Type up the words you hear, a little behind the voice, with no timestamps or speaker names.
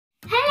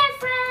Hello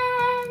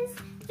friends!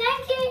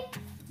 Thank you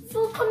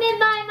for coming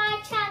by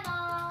my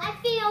channel. I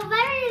feel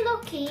very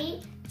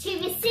lucky to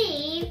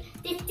receive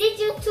this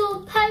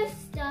digital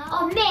poster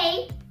of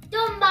me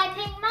done by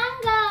Pink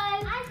Mango.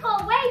 I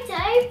can't wait to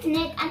open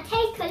it and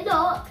take a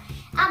look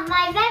at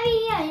my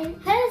very own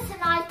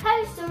personalised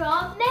poster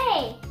of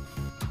me.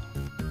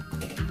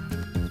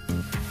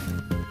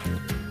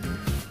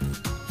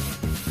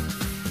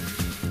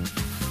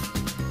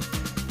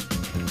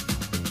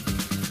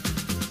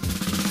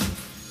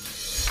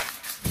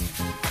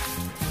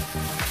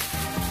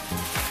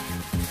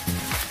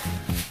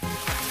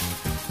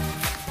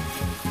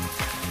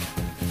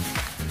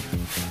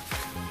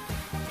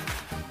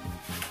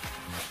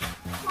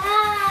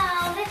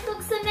 Wow, this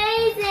looks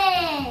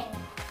amazing!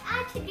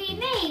 Actually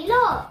me,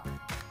 look!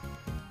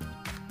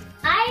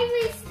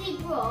 I recently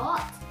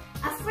brought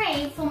a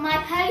frame for my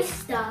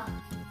poster.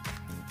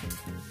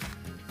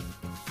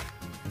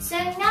 So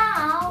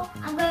now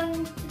I'm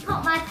going to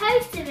put my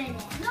poster in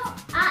it. Look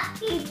at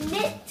these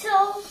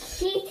little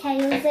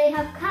details they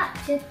have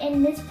captured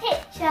in this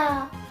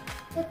picture.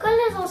 The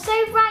colours are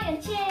so bright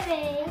and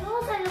cheery. I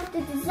also love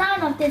the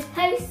design of this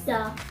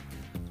poster.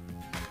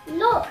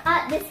 Look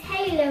at this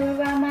halo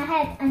around my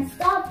head and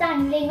star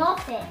dangling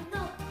off it.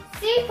 Look,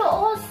 super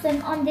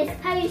awesome on this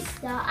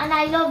poster and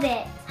I love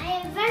it. I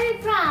am very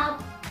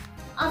proud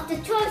of the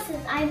choices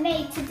I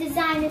made to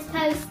design this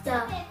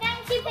poster.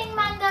 Thank you Pink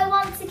Mango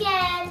once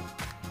again.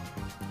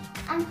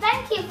 And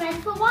thank you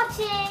friends for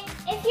watching.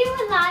 If you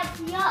would like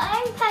your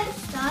own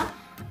poster,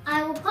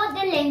 I will put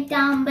the link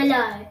down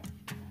below.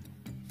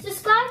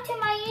 Subscribe to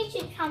my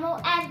YouTube channel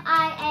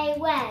MIA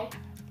Way.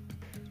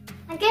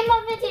 And give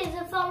my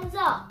videos a thumbs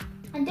up.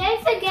 And don't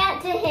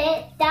forget to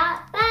hit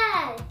that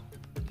bell.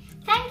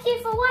 Thank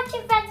you for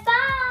watching.